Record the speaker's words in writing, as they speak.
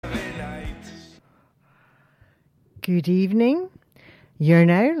Good evening. You're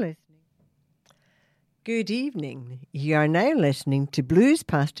now listening. Good evening. You are now listening to Blues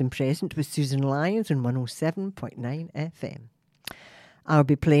Past and Present with Susan Lyons on 107.9 FM. I'll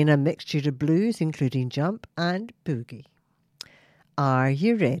be playing a mixture of blues, including jump and boogie. Are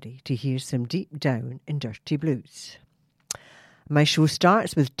you ready to hear some deep down and dirty blues? My show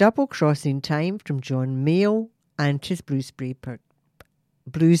starts with Double Crossing Time from John Mayall and his Blues Breakers.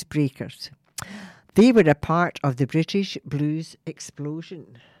 They were a part of the British blues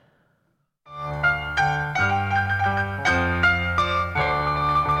explosion.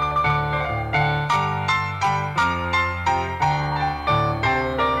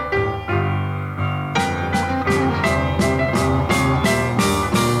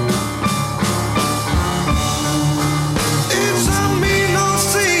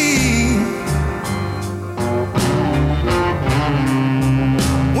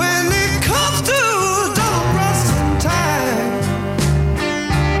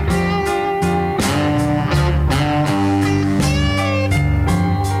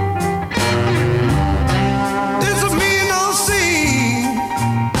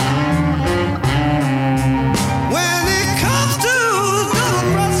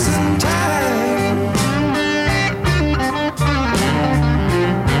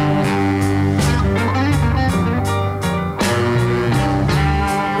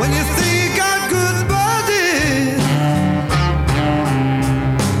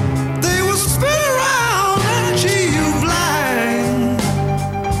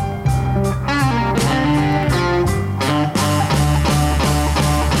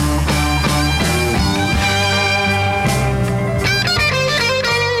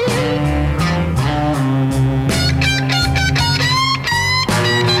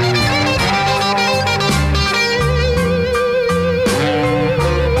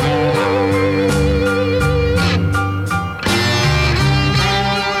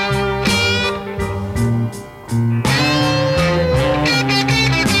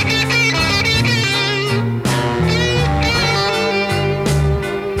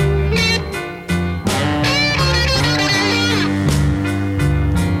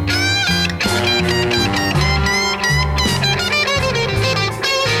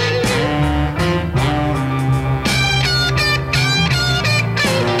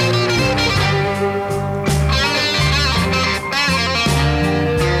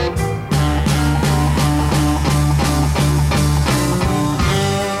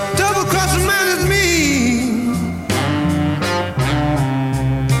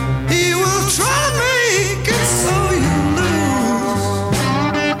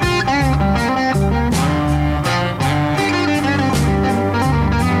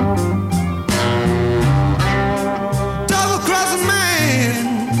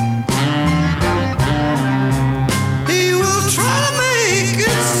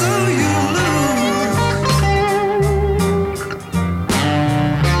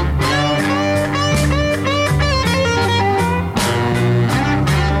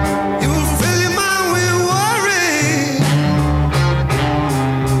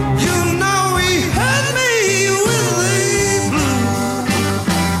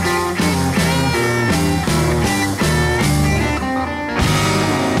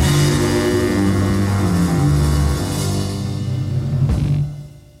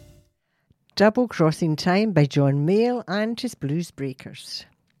 Double Crossing Time by John Mayall and his Blues Breakers.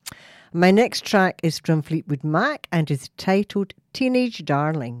 My next track is from Fleetwood Mac and is titled Teenage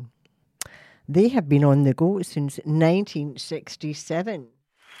Darling. They have been on the go since 1967.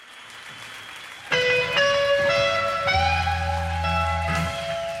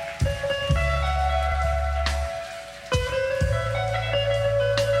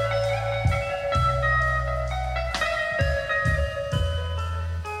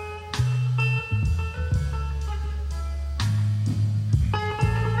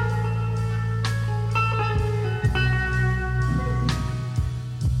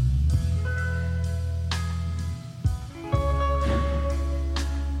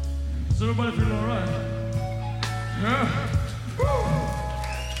 Everybody feeling all right? Yeah? Woo!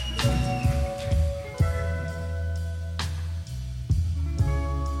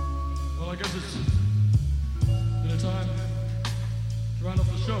 Well, I guess it's dinner time to round off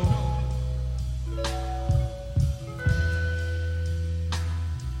the show.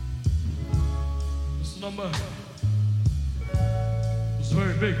 This number was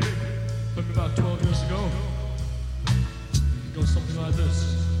very big. Took me about 12 years ago. It goes something like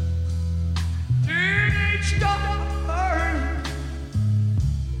this. Teenage darling,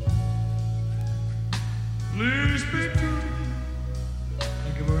 please be true.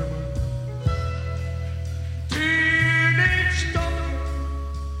 Thank you very much. Teenage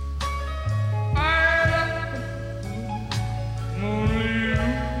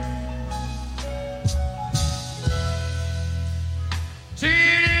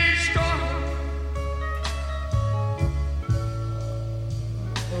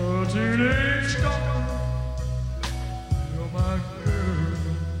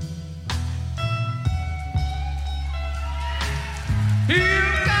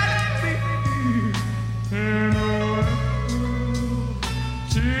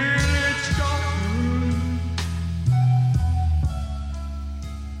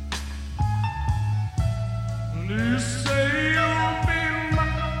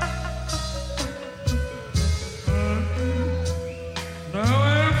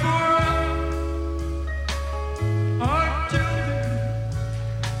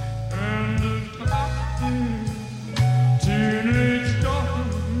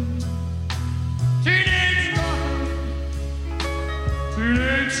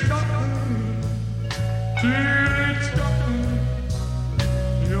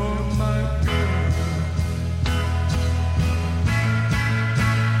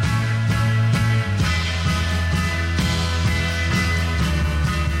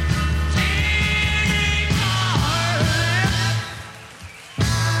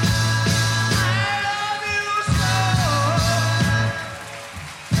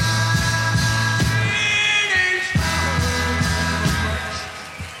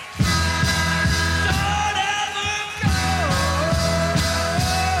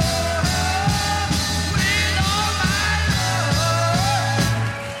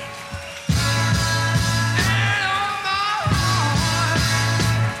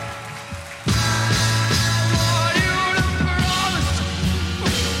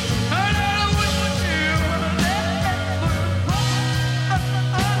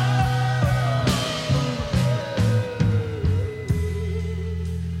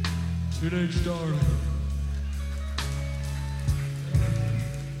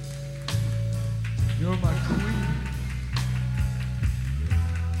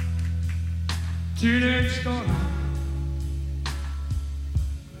Teenage daughter,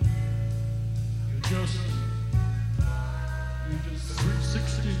 you're just sweet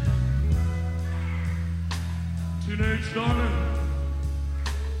 16. Teenage daughter,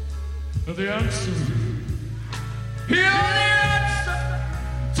 the answer. You're the answer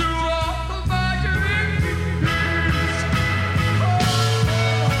to all of my dreams.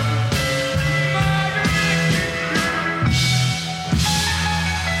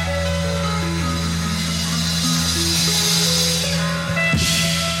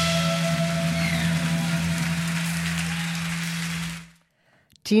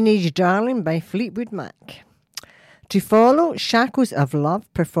 Teenage Darling by Fleetwood Mac. To follow, Shackles of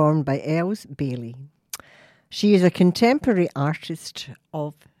Love, performed by Els Bailey. She is a contemporary artist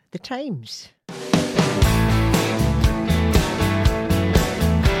of the times.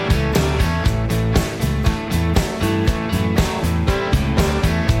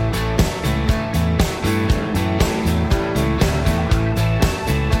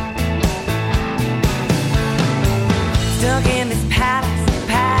 Stuck in this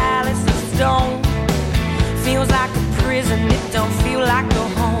palace of stone. Feels like a prison, it don't feel like a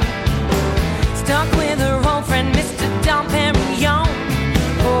home. Stuck with her old friend, Mr. Dom Perignon.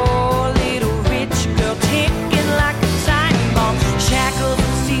 Poor little rich girl, ticking like a time bomb. Shackles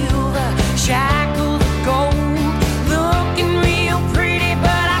of silver, shackles of gold. Looking real pretty,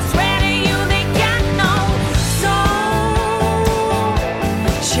 but I swear to you they got no soul.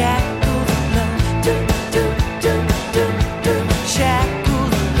 Shackles of love, do, do, do, do, do.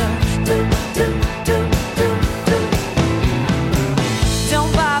 Shackles of love, do, do, do, do, do.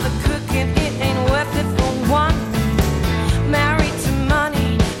 Don't bother cooking, it ain't worth it for one. Married to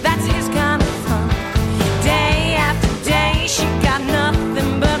money, that's his kind of fun. Day after day, she got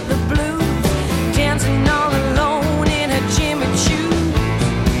nothing but the blues. Dancing all alone in her Jimmy Choos.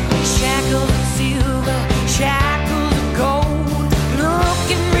 Shackles of silver, shackles of gold.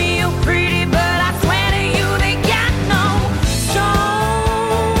 Looking real pretty, but I swear to you they got no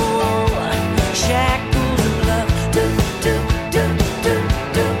soul. Shackles of love, do, do, do, do,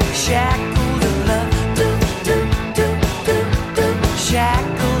 do. Shackles of love, do, do, do, do, do.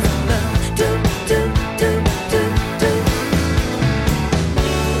 Shackles of love, do, do, do, do, do.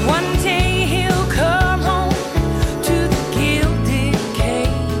 One day he'll come home to the gilded cage,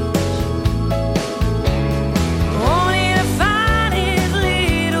 only to find his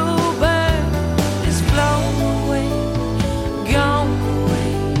little bird is flown away, gone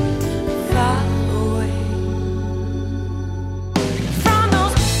away, far away. From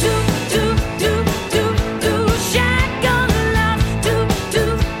those do, do, do, do, do, shackles of love, do, do,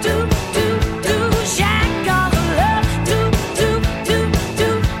 do, do, do, shackles of love, do, do, do, do,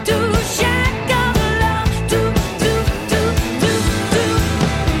 do, shackles of love, do, do, do, do, do.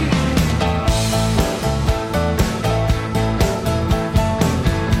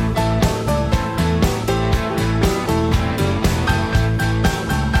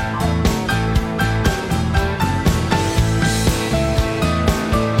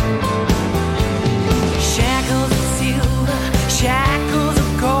 Shackles of silver, shackles of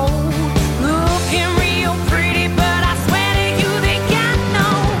gold. Looking real pretty, but I swear to you they got no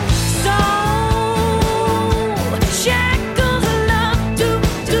soul. Shackles of love, do,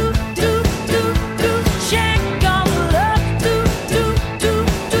 do, do, do, do. Shackles of love, do, do, do,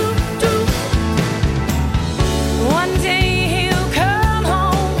 do, do. One day he'll come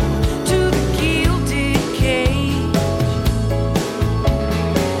home to the gilded cage,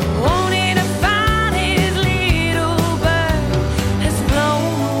 only to find his little bird has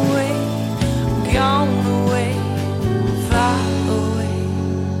flown away, gone away, far away.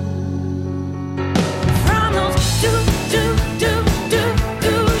 From those do, do, do, do,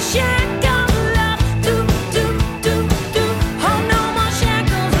 do, shackles of love, do, do, do, do. Oh, no more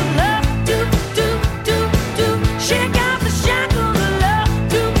shackles of love, do, do, do, do. Shake out the shackles of love,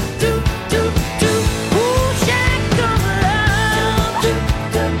 do, do, do, do. Ooh, shackles of love, do,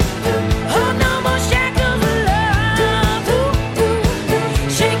 do, do. Oh, no more shackles of love, ooh, ooh.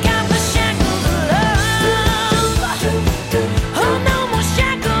 Shake out the shackles of love, oh, no more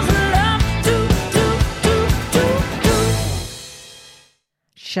shackles of love, do, do, do, do, do.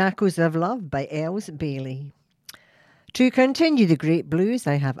 Shackles of Love by Els Bailey. To continue the great blues,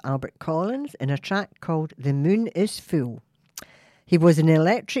 I have Albert Collins in a track called The Moon is Full. He was an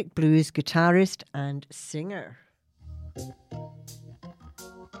electric blues guitarist and singer.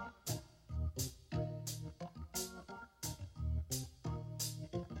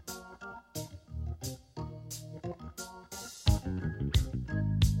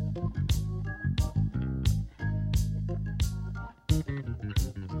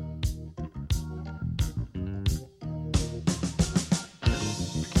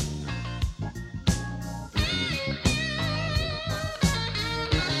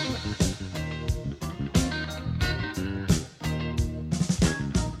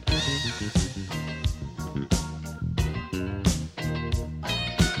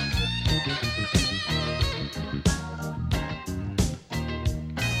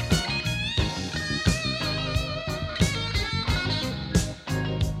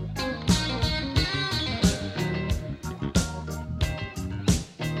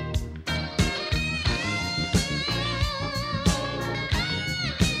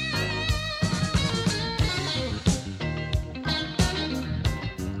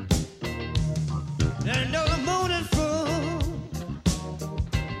 And though the moon is full,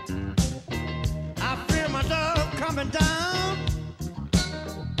 I feel my love coming down.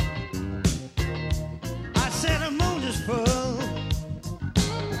 I said the moon is full,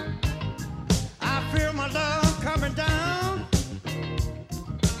 I feel my love coming down.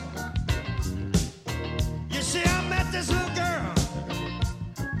 You see, I met this little girl.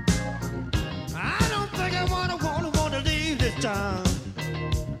 I don't think I wanna leave this town.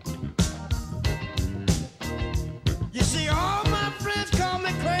 You see, all my friends call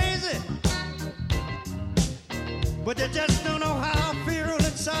me crazy, but they just don't know how I feel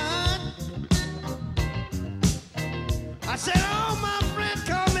inside. I said, all my friends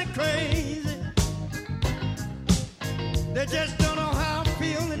call me crazy, they just don't know how I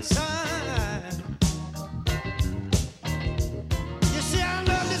feel inside. You see, I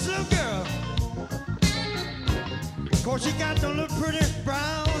love this little girl, 'cause she got them little pretty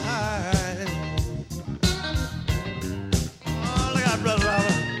brown eyes. Oh, look out, Brother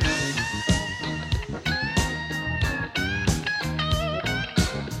Robert.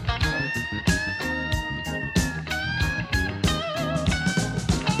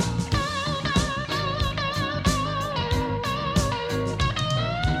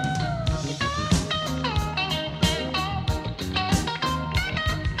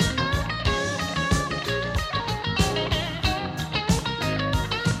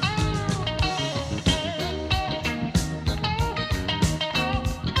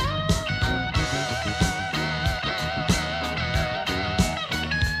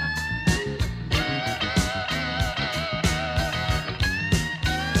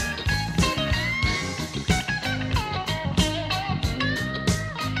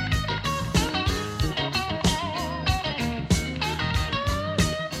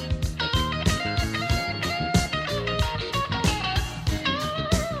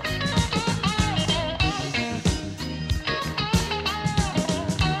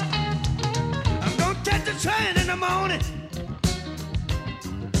 Train in the morning,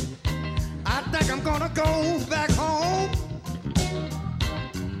 I think I'm gonna go back home.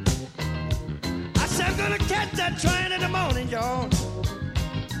 I said I'm gonna catch that train in the morning, y'all.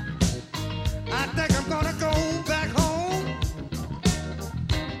 I think I'm gonna go back home.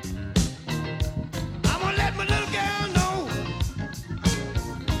 I'm gonna let my little girl know.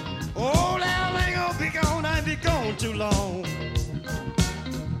 Old Al ain't gonna be gone, I ain't be gone too long.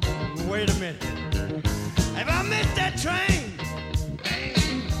 Wait a minute. If I miss that train,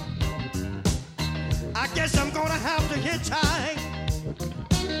 I guess I'm gonna have to hitchhike.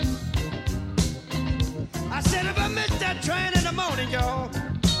 I said if I miss that train in the morning, y'all,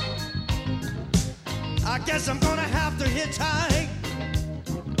 I guess I'm gonna have to hitchhike.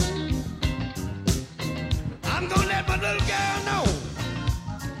 I'm gonna let my little girl know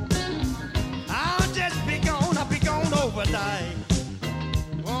I'll just be gone, I'll be gone overnight.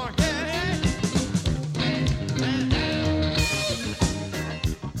 Oh, yeah.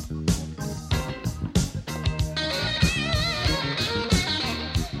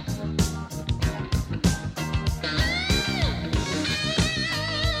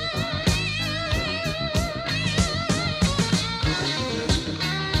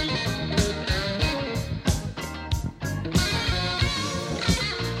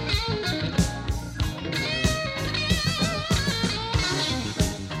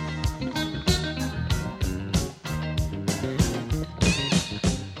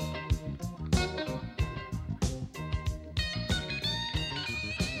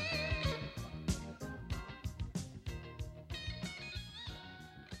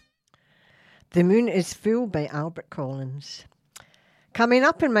 The Moon is Full by Albert Collins. Coming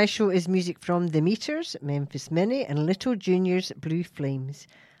up in my show is music from The Meters, Memphis Minnie, and Little Junior's Blue Flames,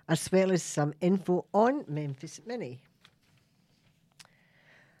 as well as some info on Memphis Minnie.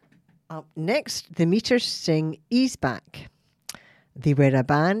 Up next, The Meters sing Ease Back. They were a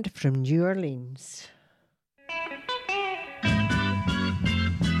band from New Orleans.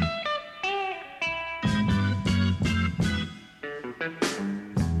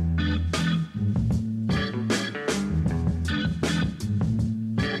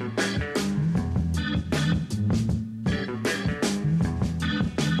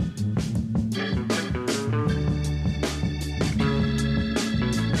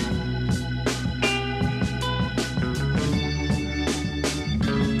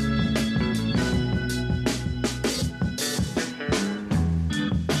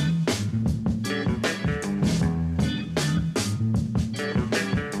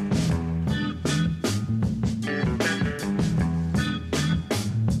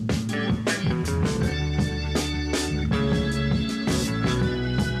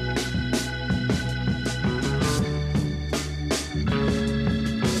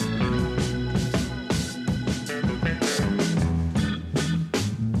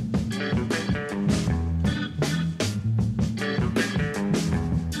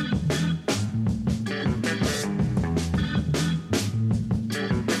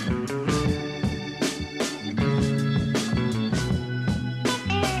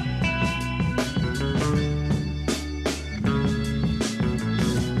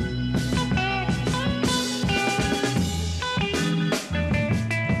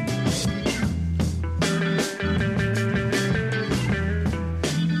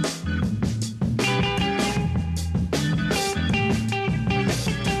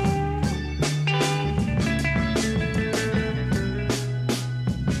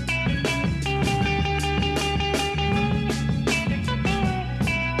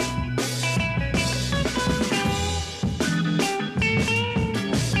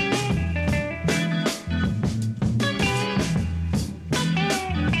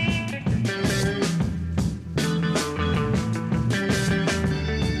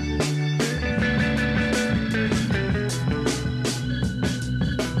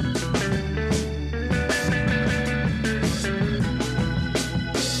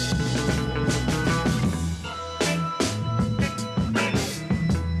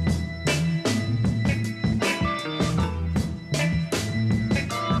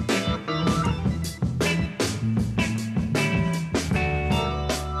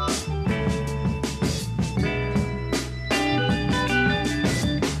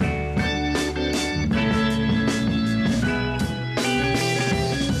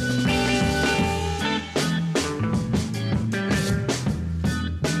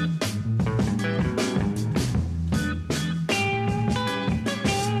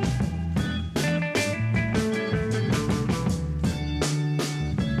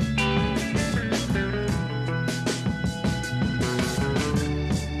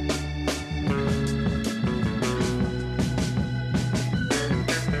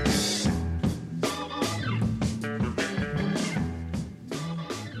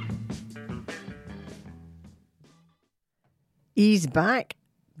 Ease Back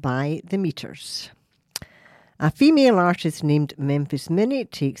by The Meters. A female artist named Memphis Minnie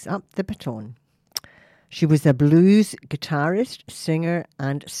takes up the baton. She was a blues guitarist, singer,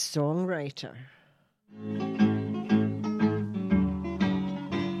 and songwriter.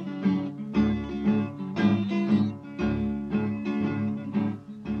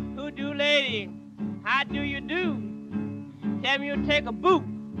 Hoodoo lady, how do you do? Tell me you take a boot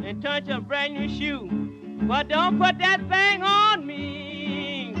and turn to a brand new shoe. But don't put that thing on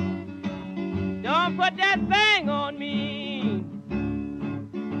me. Don't put that thing on me.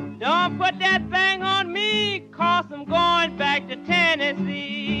 Don't put that thing on me, 'cause I'm going back to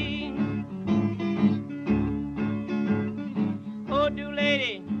Tennessee. Hoodoo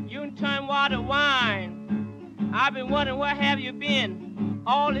lady, you can turn water to wine. I've been wondering where have you been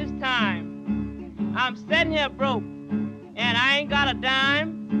all this time. I'm sitting here broke, and I ain't got a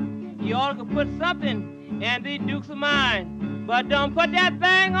dime. You ought to put something in these dukes of mine. But don't put that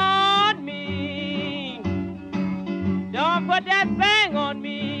thing on me. Don't put that thing on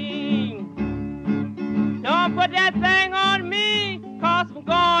me. Don't put that thing on me, 'cause I'm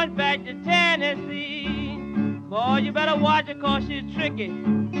going back to Tennessee. Boy, you better watch her, 'cause she's tricky.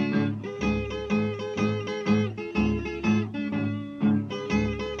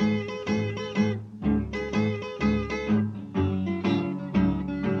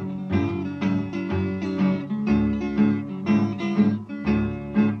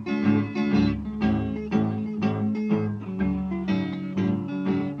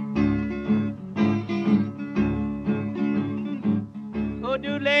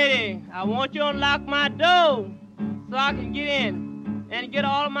 I want you to unlock my door so I can get in and get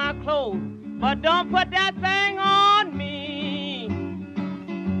all of my clothes. But don't put that thing on me.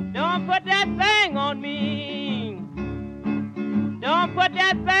 Don't put that thing on me. Don't put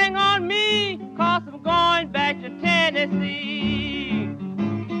that thing on me, 'cause I'm going back to Tennessee.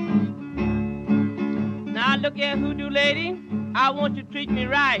 Now look here, hoodoo lady, I want you to treat me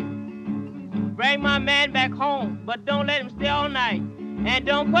right. Bring my man back home, but don't let him stay all night. And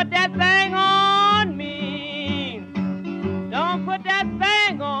don't put that thing on me. Don't put that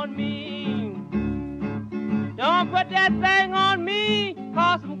thing on me. Don't put that thing on me,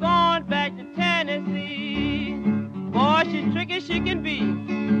 'cause I'm going back to Tennessee. Boy, she's tricky she can be.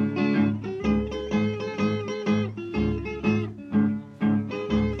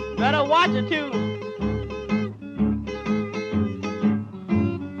 Better watch her too.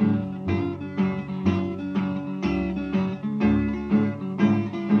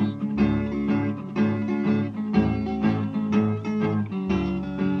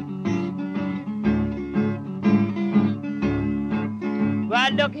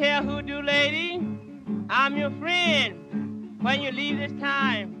 Look here, hoodoo lady, I'm your friend. When you leave this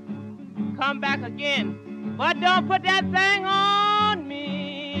time, come back again. But don't put that thing on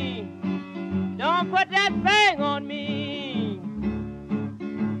me. Don't put that thing on me.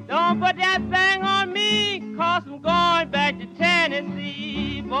 Don't put that thing on me, 'cause I'm going back to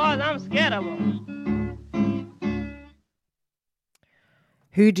Tennessee. Boys, I'm scared of them.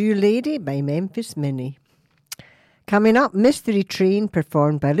 Hoodoo Lady by Memphis Minnie. Coming up, Mystery Train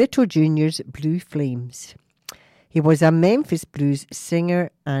performed by Little Junior's Blue Flames. He was a Memphis blues singer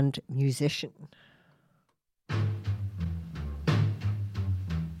and musician.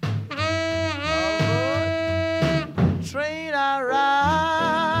 Train I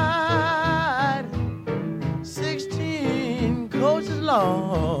ride, 16 coaches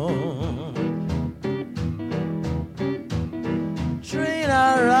long. Train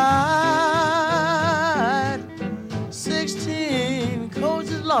I ride, 16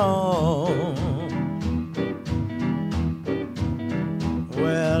 coaches long.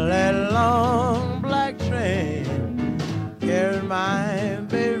 Well, that long black train carried my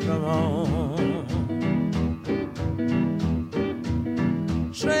baby from home.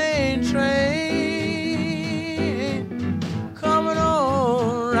 Train, train, coming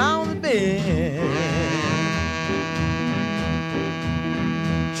on round the bend.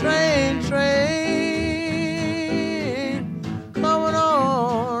 Train, train, coming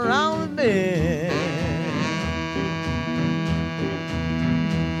on round the bend.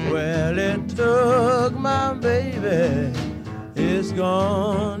 Well, it took my baby, it's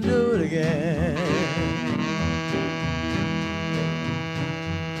gonna do it again.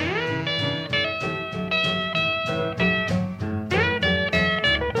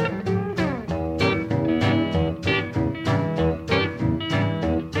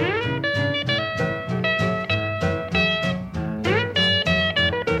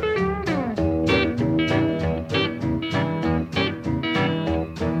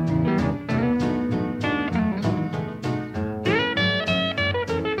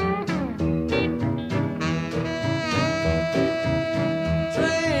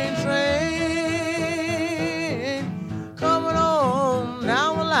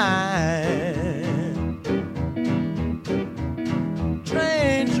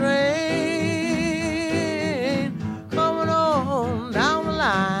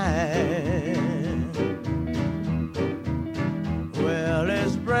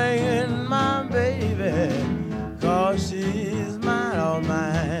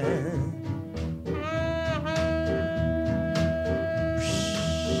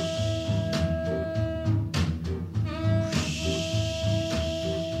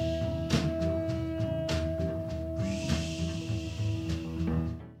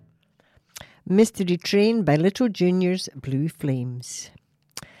 Mystery Train by Little Junior's Blue Flames.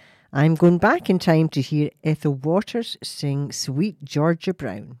 I'm going back in time to hear Ethel Waters sing Sweet Georgia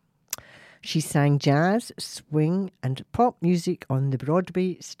Brown. She sang jazz, swing and pop music on the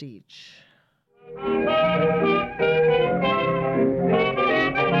Broadway stage.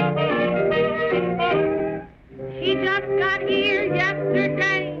 She just got here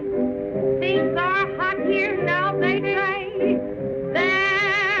yesterday. Things are hot here now, they say.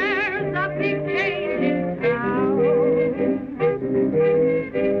 There's a big change in town.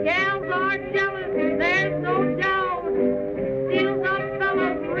 Gals are jealous, there's no doubt. Still the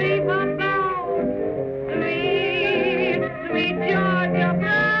fellas rave about sweet, sweet Georgia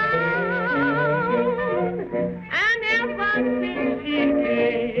Brown. And ever since she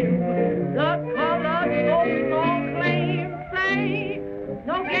came, the colored folks all claim, say,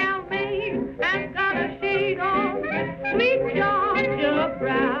 no gal maid has got a shade on sweet Georgia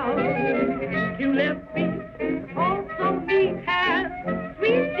Brown. You left me also neat has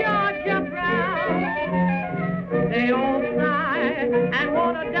sweet Georgia Brown. They all sigh and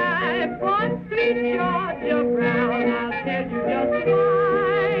wanna die for sweet Georgia Brown. I'll tell you just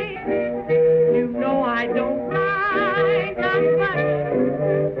why. You know I don't mind not much.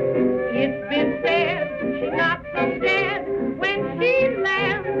 It's been said she knocks them dead when she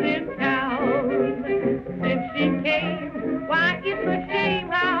lands in town. Since she came, why it's a shame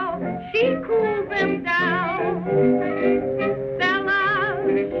how she cools them down. Fellas,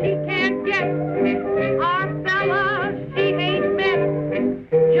 she can't get, our fellas, she ain't met.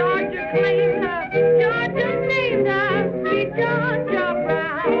 Georgia claims her, Georgia named her, sweet Georgia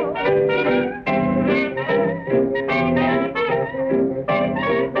Brown.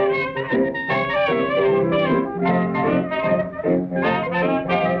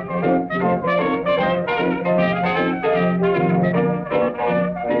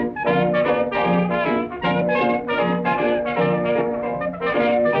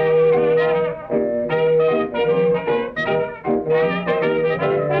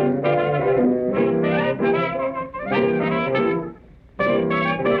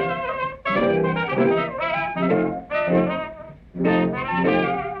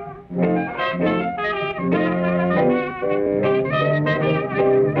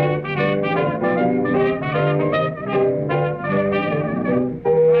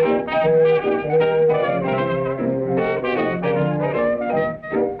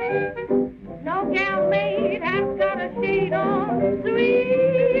 No gal maid has got a shade on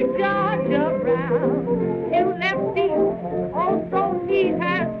sweet Georgia Brown. You left me also neat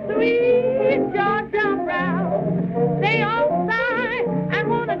has sweet Georgia Brown. They all sigh and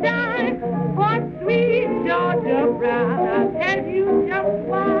wanna die for sweet Georgia Brown. I'll tell you just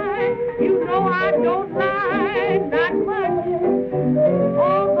why. You know I don't lie, not much.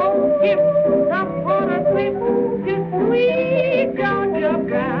 All those gifts upon a slip to sweet Georgia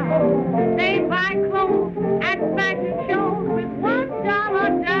Brown. They buy clothes and fashion shows with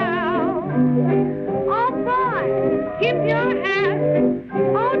 $1 down. Oh boy, keep your hand.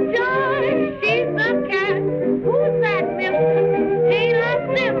 Oh joy, she's the cat. Who's that, mister? Taylor's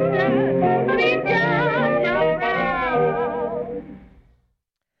sister, sweet Georgia Brown.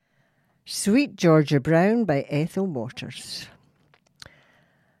 Sweet Georgia Brown by Ethel Waters.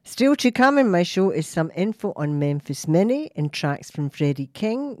 Still to come in my show is some info on Memphis Minnie and tracks from Freddie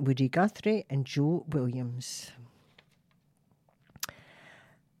King, Woody Guthrie and Joe Williams.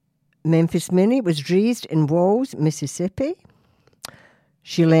 Memphis Minnie was raised in Walls, Mississippi.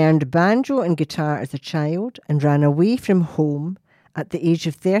 She learned banjo and guitar as a child and ran away from home at the age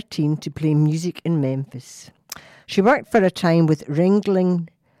of 13 to play music in Memphis. She worked for a time with Ringling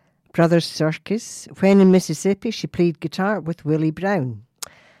Brothers Circus. When in Mississippi, she played guitar with Willie Brown,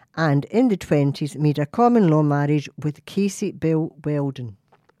 and in the 20s made a common-law marriage with Casey Bill Weldon.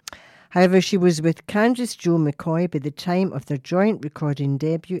 However, she was with Kansas Joe McCoy by the time of their joint recording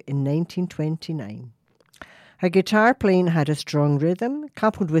debut in 1929. Her guitar playing had a strong rhythm,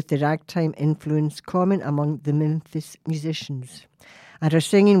 coupled with the ragtime influence common among the Memphis musicians, and her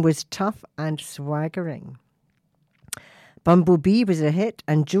singing was tough and swaggering. Bumblebee was a hit,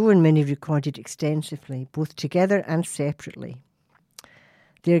 and Joe and Minnie recorded extensively, both together and separately.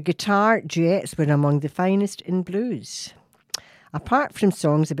 Their guitar duets were among the finest in blues. Apart from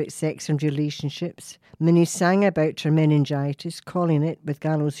songs about sex and relationships, Minnie sang about her meningitis, calling it, with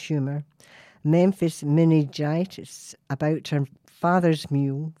gallows humour, Memphis Meningitis, about her father's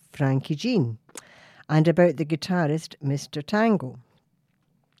mule, Frankie Jean, and about the guitarist, Mr. Tango.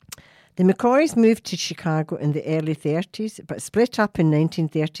 The McCoys moved to Chicago in the early 30s, but split up in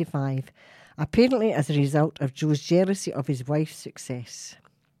 1935, apparently as a result of Joe's jealousy of his wife's success.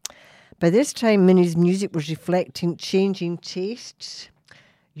 By this time, Minnie's music was reflecting changing tastes,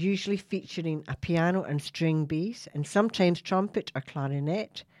 usually featuring a piano and string bass, and sometimes trumpet or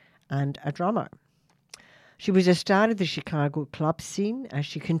clarinet, and a drummer. She was a star of the Chicago club scene as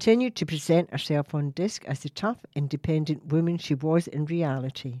she continued to present herself on disc as the tough, independent woman she was in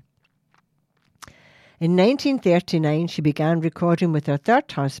reality. In 1939, she began recording with her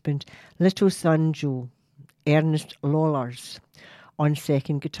third husband, little son Joe, Ernest Lollars, on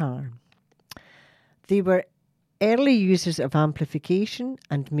second guitar. They were early users of amplification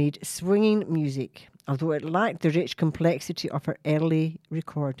and made swinging music, although it lacked the rich complexity of her early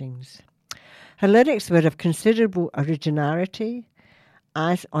recordings. Her lyrics were of considerable originality,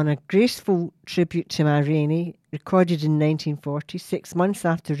 as on a graceful tribute to Ma Rainey, recorded in 1940, 6 months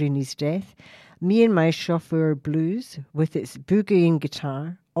after Rainey's death, Me and My Chauffeur Blues, with its boogieing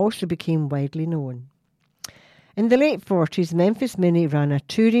guitar, also became widely known. In the late 40s, Memphis Minnie ran a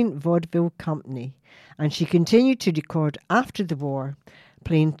touring vaudeville company, and she continued to record after the war,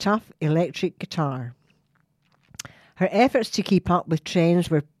 playing tough electric guitar. Her efforts to keep up with trends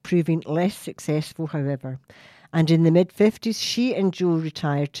were proving less successful, however, and in the mid-50s, she and Joe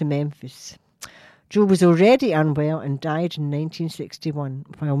retired to Memphis. Joe was already unwell and died in 1961,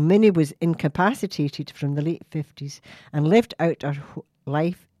 while Minnie was incapacitated from the late 50s and lived out her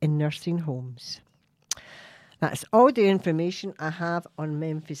life in nursing homes. That's all the information I have on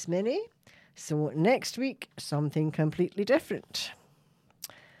Memphis Minnie. So next week, something completely different.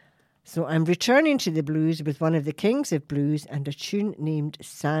 So I'm returning to the blues with one of the kings of blues and a tune named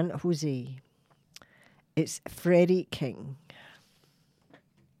San Jose. It's Freddie King.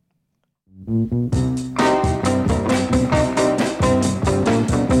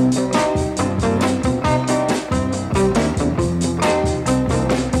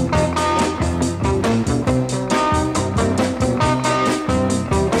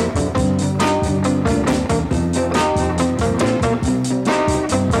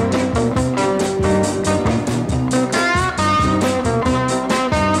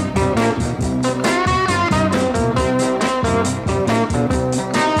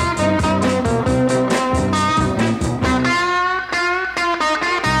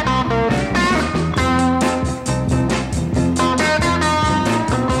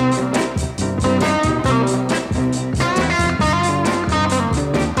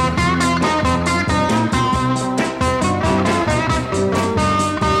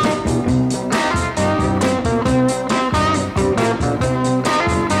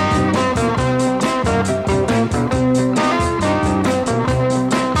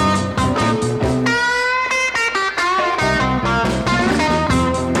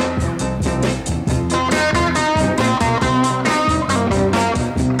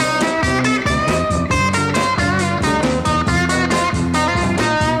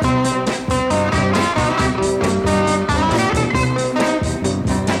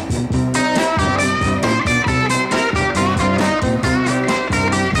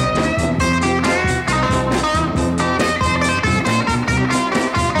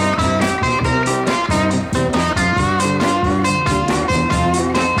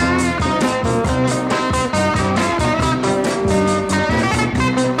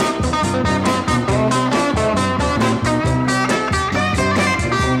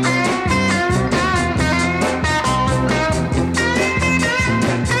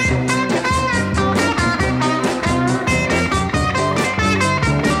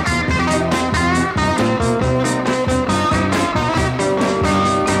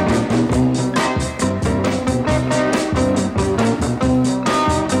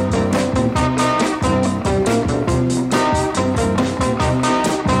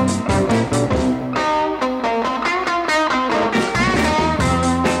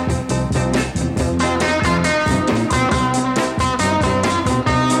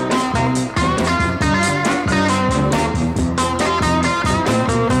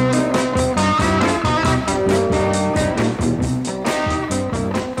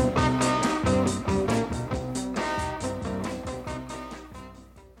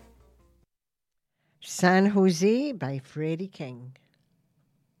 San Jose by Freddie King.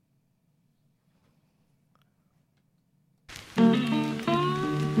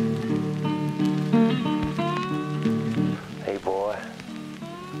 Hey boy,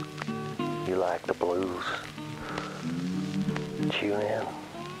 you like the blues? Tune in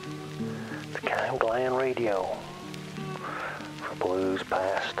to Kime Glenn Radio for blues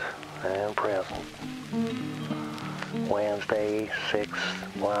past and present. Wednesday, 6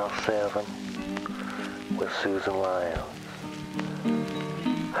 while 7 with Susan Lyons.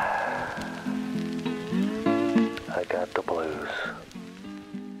 I got the blues.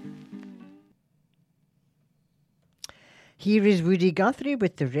 Here is Woody Guthrie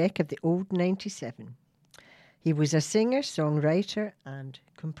with The Wreck of the Old 97. He was a singer, songwriter, and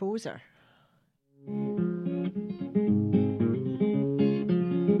composer.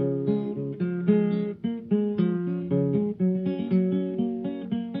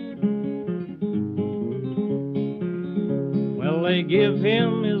 Well, they give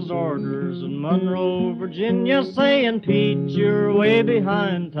him his orders in Monroe, Virginia, saying, Pete, you're way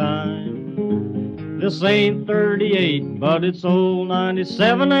behind time. This ain't 38, but it's old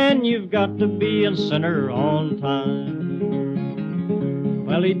 97, and you've got to be in center on time.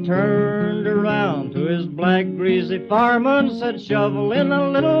 Well, he turned around to his black greasy fireman, said, shovel in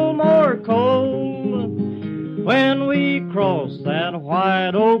a little more coal. When we cross that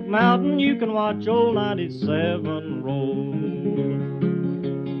white oak mountain, you can watch old 97 roll.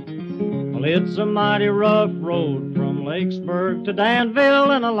 Well, it's a mighty rough road from Lakesburg to Danville,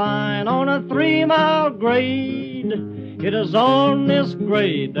 and a line on a 3-mile grade. It is on this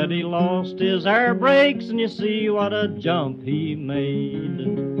grade that he lost his air brakes, and you see what a jump he made.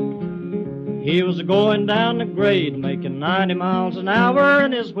 He was going down the grade, making 90 miles an hour,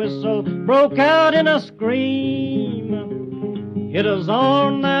 and his whistle broke out in a scream. It was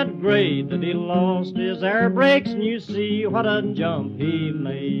on that grade that he lost his air brakes, and you see what a jump he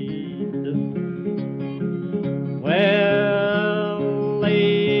made. Well,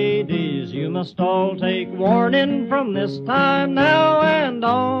 ladies, you must all take warning from this time now and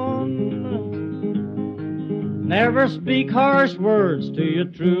on. Never speak harsh words to your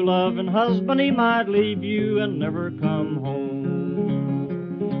true loving husband. He might leave you and never come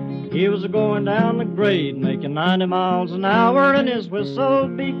home. He was going down the grade, making 90 miles an hour, and his whistle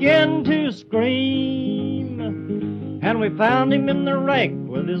began to scream. And we found him in the wreck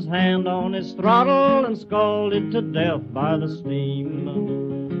with his hand on his throttle and scalded to death by the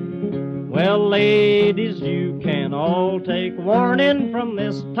steam. Well, ladies, you can all take warning from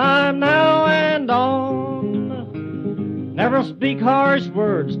this time now and on. Never speak harsh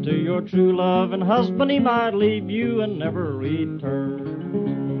words to your true love and husband. He might leave you and never return.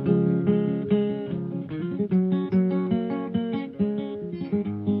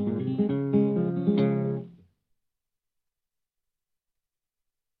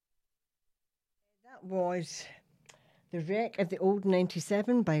 Was The Wreck of the Old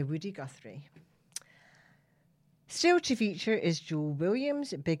 97 by Woody Guthrie. Still to feature is Joe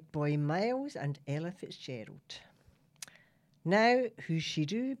Williams, Big Boy Miles, and Ella Fitzgerald. Now, Who's She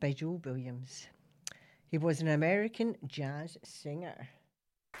Do by Joe Williams. He was an American jazz singer.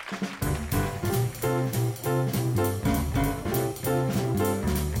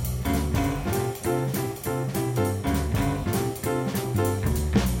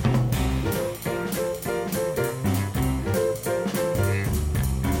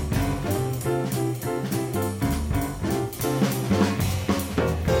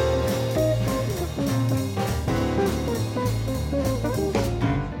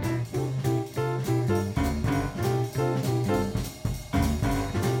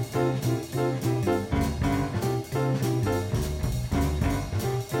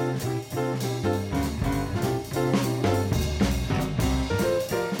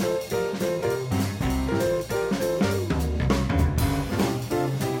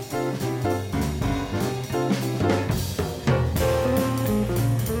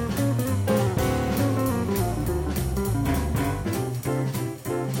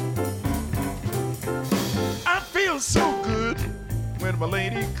 So good when my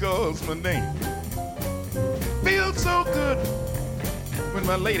lady calls my name. Feels so good when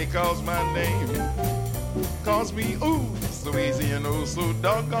my lady calls my name. Calls me, ooh, so easy and oh, so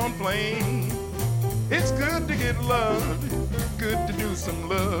doggone plain. It's good to get loved, good to do some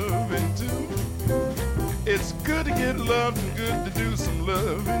loving too. It's good to get loved and good to do some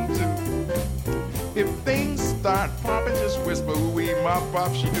loving too. If things start popping, just whisper, ooh-wee, my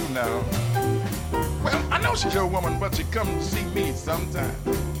pop, she do now. Well, I know she's your woman, but she comes to see me sometime.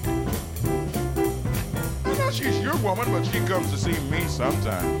 I know she's your woman, but she comes to see me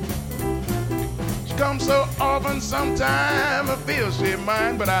sometime. She comes so often, sometime I feel she's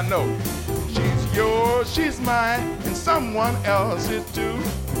mine, but I know she's yours, she's mine, and someone else's too.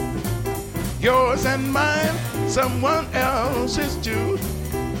 Yours and mine, someone else's too.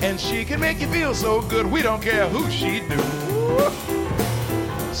 And she can make you feel so good, we don't care who she do.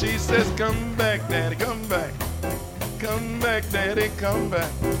 She says, come back, daddy, come back. Come back, daddy, come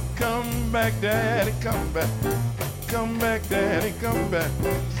back. Come back, daddy, come back. Come back, daddy, come back.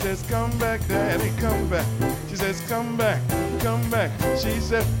 She says, come back, daddy, come back. She says, come back, come back. She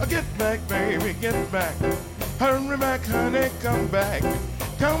said, oh, get back, baby, get back. Hurry back, honey, come back.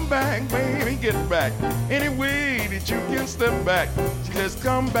 come back, baby, get back. Any way that you can step back. She says,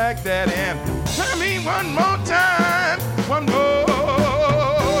 come back, daddy, and try me one more time, one more time.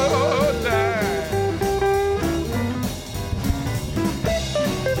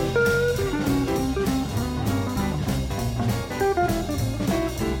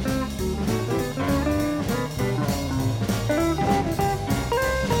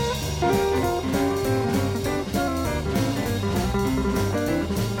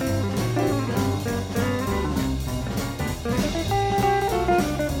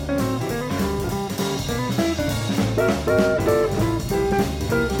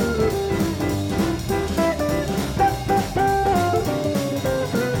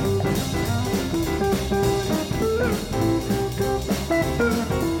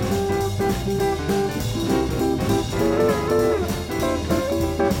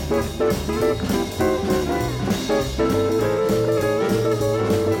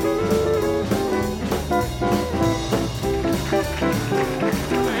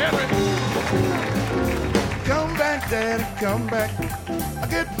 Daddy, come back.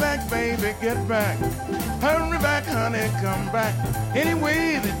 Get back, baby, get back. Hurry back, honey, come back. Any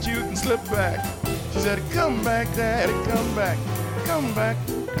way that you can slip back. She said, come back, daddy, come back. Come back,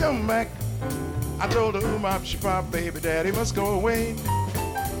 come back. I told her, mop, pop, baby, daddy must go away.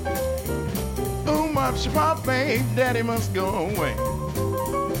 Mop, pop, baby, daddy must go away.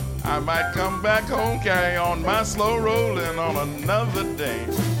 I might come back home, carry on my slow rolling on another day.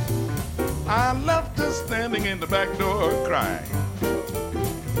 I left her standing in the back door crying.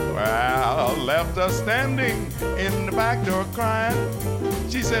 Well, left her standing in the back door crying.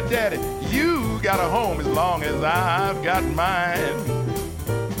 She said, Daddy, you got a home as long as I've got mine.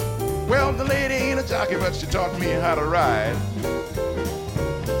 Well, the lady ain't a jockey, but she taught me how to ride.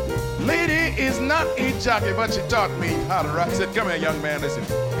 Lady is not a jockey, but she taught me how to ride. I said, come here, young man, listen.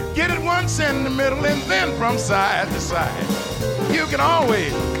 Get it once in the middle and then from side to side. You can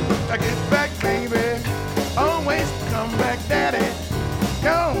always get back, baby. Always come back, daddy.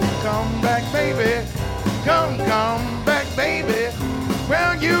 Come back, baby. Come back, baby.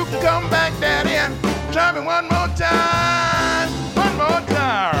 Well, you can come back, daddy, and try me one more time. One more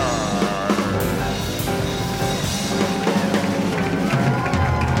time.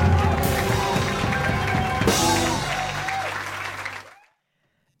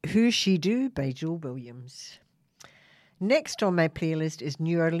 Who She Do by Joe Williams. Next on my playlist is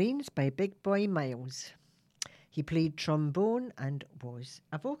New Orleans by Big Boy Miles. He played trombone and was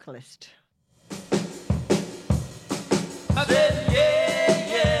a vocalist. I said,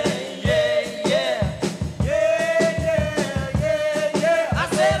 yeah, yeah, yeah, yeah. Yeah, yeah, yeah, yeah. I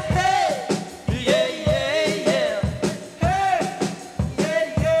said, hey, yeah, yeah, yeah. Hey,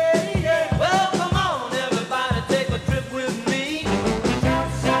 yeah, yeah, yeah. Well, come on, everybody, take a trip with me. Shout,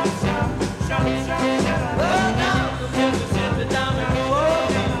 shout, shout, shout, shout, shout. Well, down to Mississippi, down to New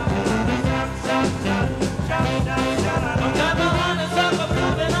Orleans. Shout, shout, shout, shout, shout, shout. I'm got my honeysuckle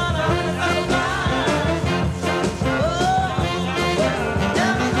moving on a honeysuckle vine. Shout, shout, shout.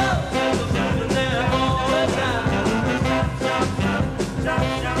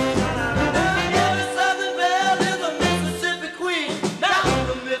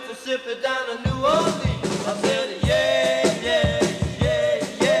 Down to New Orleans, I said, yeah, yeah, yeah,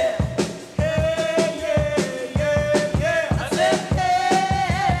 yeah. Hey, yeah, yeah, yeah. I said,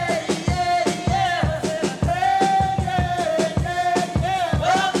 hey, yeah, yeah. Hey, yeah, yeah, yeah.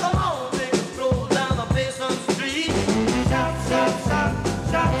 Well, come on, take a stroll down the Basin Street. Shout, shout, shout,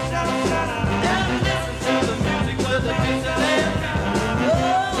 shout, shout, shout. And listen to the music with the Dixieland. Oh,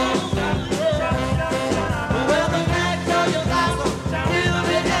 yeah. Well, the night till you got some real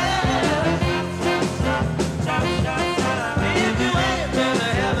big ass.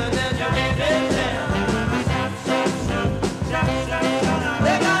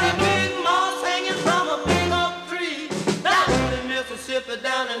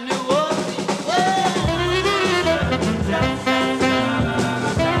 Down in New Orleans.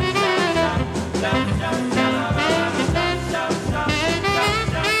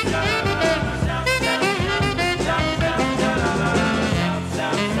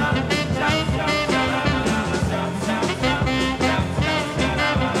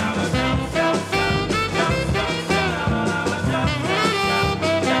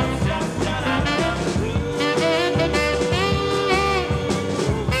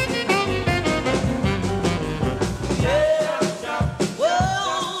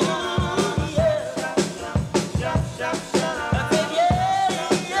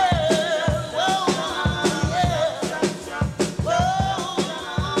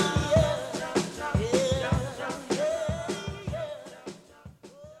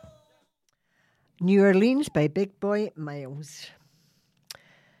 New Orleans by Big Boy Miles.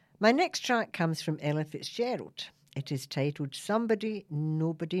 My next track comes from Ella Fitzgerald. It is titled Somebody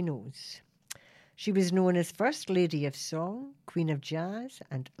Nobody Knows. She was known as First Lady of Song, Queen of Jazz,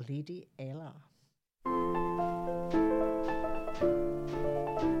 and Lady Ella.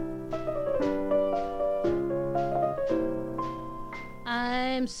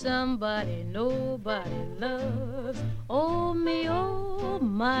 I'm somebody nobody loves. Oh me, oh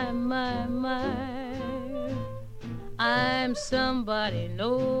my, my, my. I'm somebody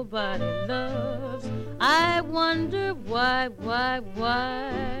nobody loves. I wonder why.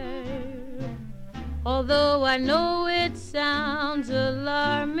 Although I know it sounds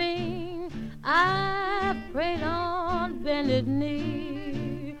alarming, I've prayed on bended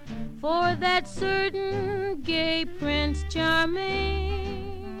knee for that certain gay Prince Charming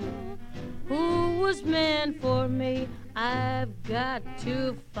who was meant for me. I've got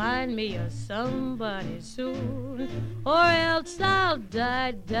to find me a somebody soon, or else I'll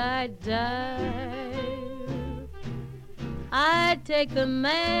die. I'd take the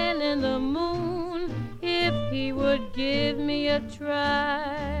man in the moon if he would give me a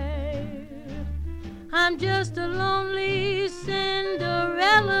try. I'm just a lonely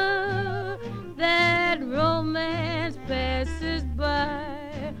Cinderella that romance passes by.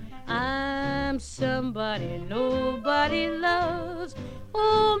 I'm somebody nobody loves.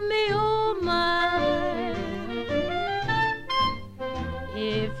 Oh me, oh my.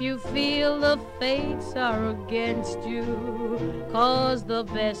 If you feel the fates are against you, 'cause the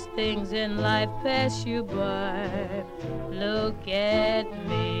best things in life pass you by, look at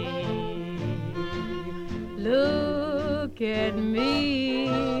me. Look at me.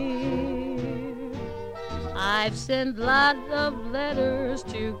 I've sent lots of letters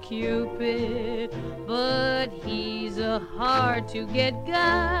to Cupid, but he's a hard-to-get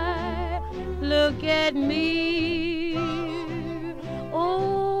guy. Look at me.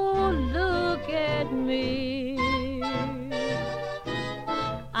 Oh, look at me.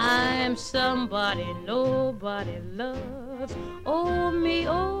 I'm somebody nobody loves. Oh, me,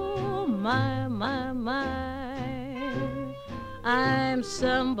 oh, my, my, my. I'm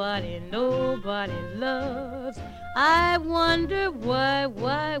somebody nobody loves. I wonder why.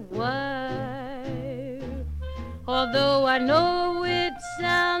 Although I know it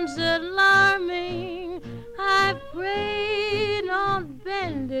sounds alarming, I've prayed on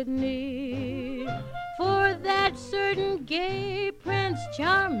bended knee for that certain gay Prince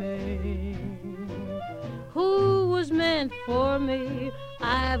Charming who was meant for me.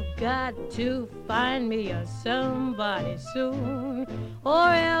 I've got to find me a somebody soon, or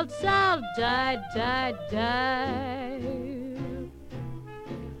else I'll die.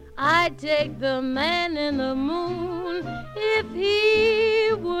 I'd take the man in the moon if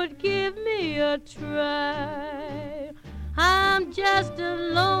he would give me a try. I'm just a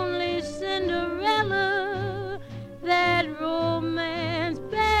lonely Cinderella that romance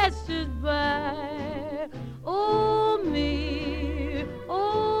passes by. Oh me,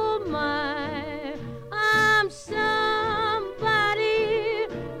 oh my, I'm somebody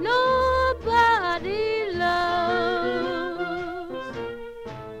nobody loves.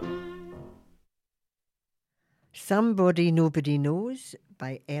 Somebody Nobody Knows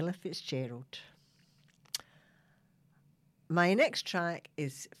by Ella Fitzgerald. My next track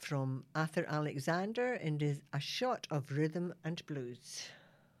is from Arthur Alexander and is A Shot of Rhythm and Blues.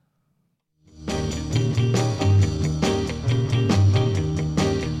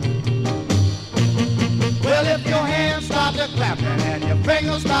 Well, if your hands start to clapping and your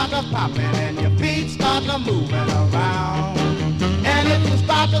fingers start to popping and your feet start to moving around, and if you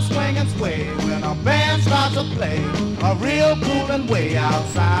start to swing and sway when a band starts to play a real cool and way out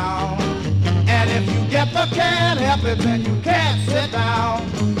sound, and if you get the can't help it then you can't sit down,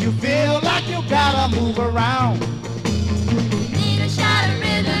 you feel like you gotta move around. Need a shot of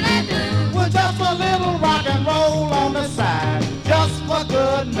rhythm and blues. Well, just a little rock and roll on the side, just for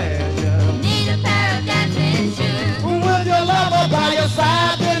good measure. Need a pair of dancing shoes. With your lover by your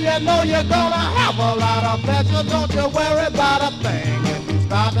side, then you know you're gonna have a lot of pleasure. Don't you worry about a thing if you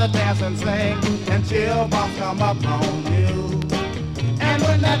start to dance and sing, and chill bumps come up on you. And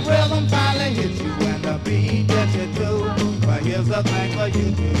when that rhythm finally hits you and the beat gets you too, well, here's the thing for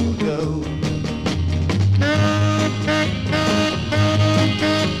you to do.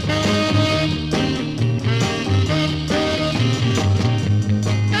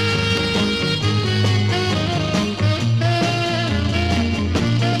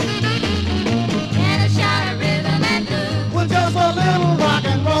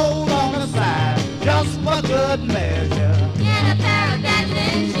 Good measure. Get a pair of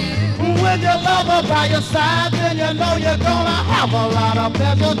dancing shoes. With your lover lover by your side, then you know you're gonna have a lot of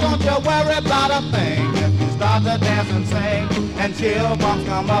pleasure. Don't you worry about a thing if you start to dance and sing, and chill bumps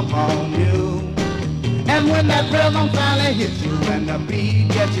come up on you. And when that rhythm finally hits you and the beat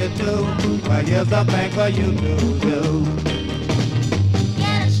gets you too, well, here's the thing for you to do.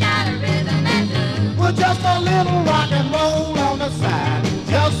 Get a shot of rhythm and blues. With just a little rock and roll on the side,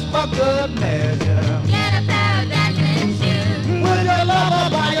 just for good measure. Get a pair of dancing shoes. With your lover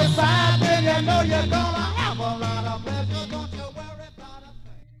by your side, then you know you're gonna have a lot of pleasure. Don't you worry about a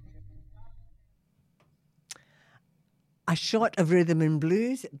thing. A Shot of Rhythm and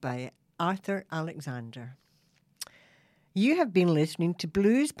Blues by Arthur Alexander. You have been listening to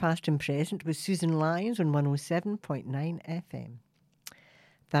Blues Past and Present with Susan Lyons on 107.9 FM.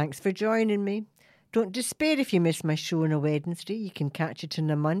 Thanks for joining me. Don't despair if you miss my show on a Wednesday. You can catch it on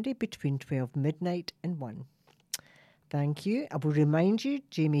a Monday between 12 midnight and 1. Thank you. I will remind you,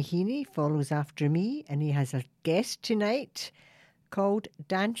 Jamie Heaney follows after me, and he has a guest tonight called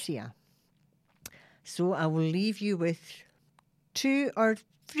Dancia. So I will leave you with 2 or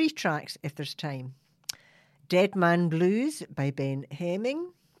 3 tracks if there's time. Dead Man Blues by Ben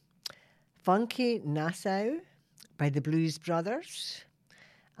Hemming, Funky Nassau by the Blues Brothers,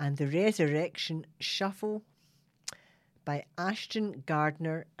 and The Resurrection Shuffle by Ashton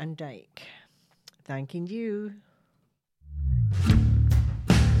Gardner and Dyke. Thanking you.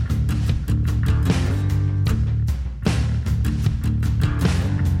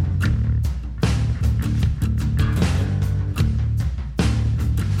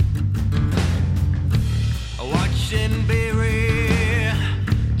 Watch and bury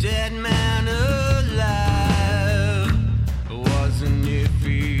dead man alive. Wasn't if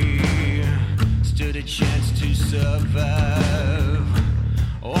he stood a chance to survive.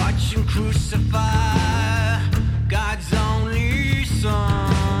 Watch him crucify God's only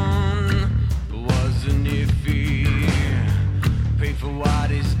son. Wasn't if he paid for what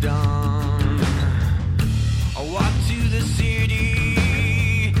he's done. I walked to the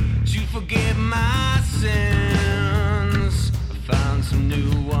city to forget my sins. I found some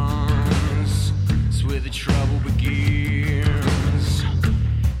new ones. It's where the trouble begins.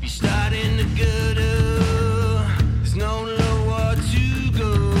 You start in the gutter, there's no lower to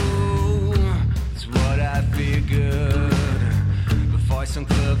go. That's what I figured before some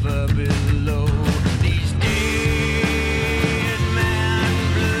clever below. These dead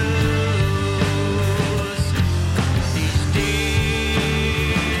man blues. These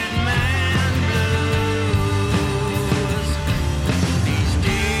dead man blues. These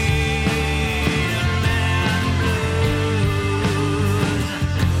dead man blues.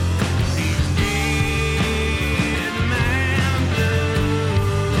 These dead man blues.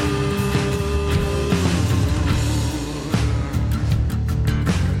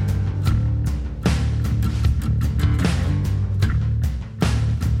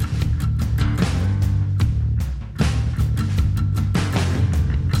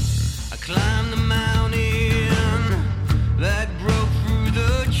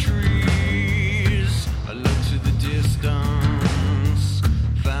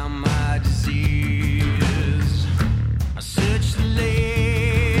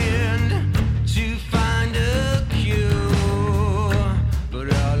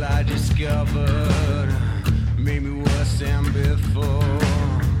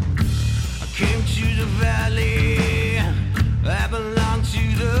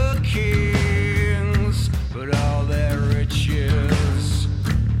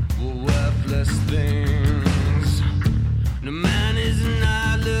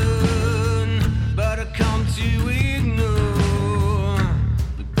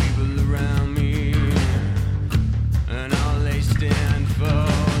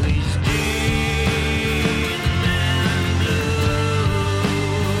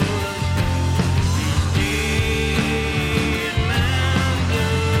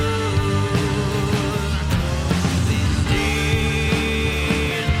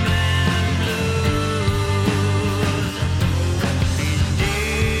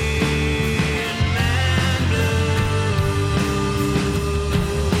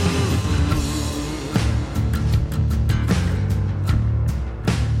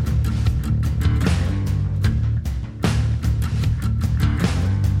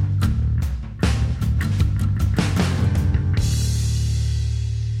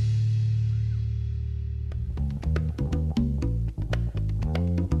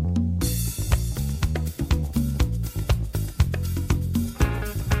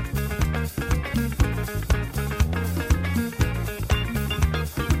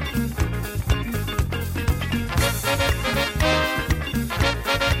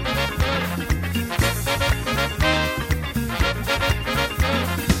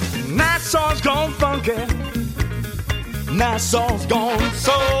 Nassau's gone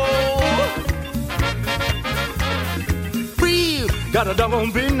so. We got a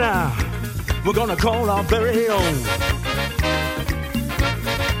doggone beat now. We're gonna call our very own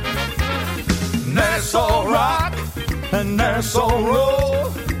Nassau Rock and Nassau Roll.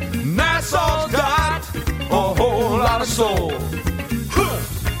 Nassau's got a whole lot of soul.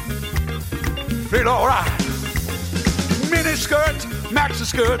 Feel alright. Mini skirts, maxi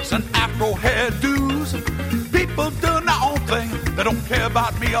skirts, and afro hairdos. People doing their own thing. They don't care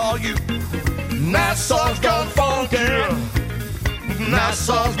about me or you. Nassau's gone funky.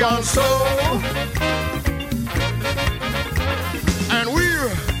 Nassau's gone soul. And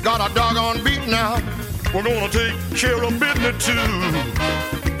we've got a doggone beat now. We're gonna take care of business too.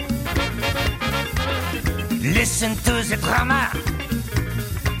 Listen to the drummer.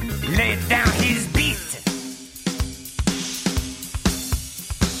 Lay down his beat.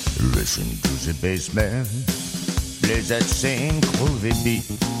 Listen to the bass man. Play that same groovy beat.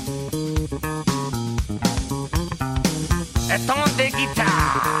 A ton de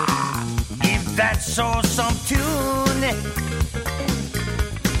guitare. Give that soul some tune.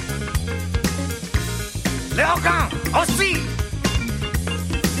 L'organ aussi.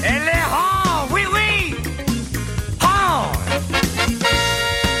 Et les horns, oui, oui. Horns.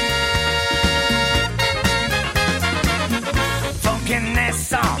 Funky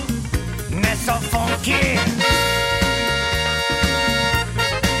Nassau, Nassau funky.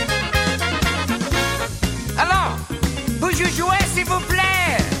 Alors, vous jouez s'il vous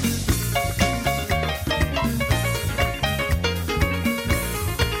plaît.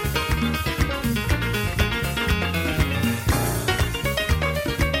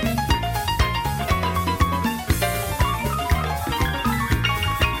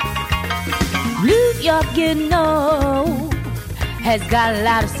 New York, you know, has got a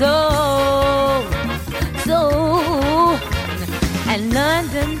lot of soul, soul. And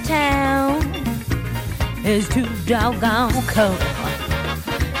London town is too doggone cold,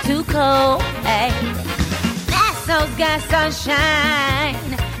 too cold. Hey, Nassau's got sunshine,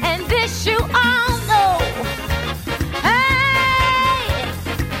 and this you all know. Hey,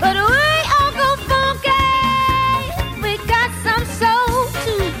 but we all go funky. We got some soul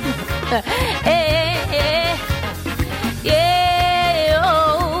too. Hey, yeah,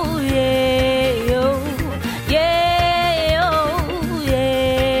 oh, yeah, oh, yeah, oh,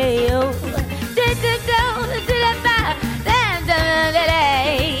 yeah, oh.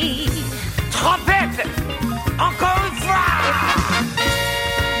 Trompette, encore une fois.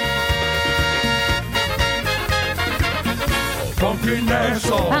 Funky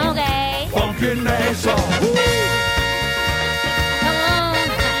Nassau. Okay. Funky Nassau.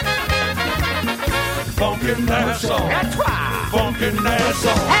 Funky Nassau. À toi. Funky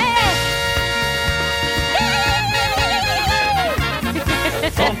Nassau.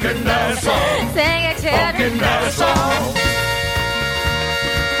 Funky Nassau. Sing it, children. Funky Nassau.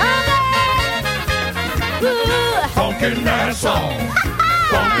 Funky Nassau.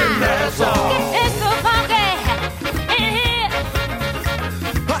 Funky Nassau. It's so funky in here.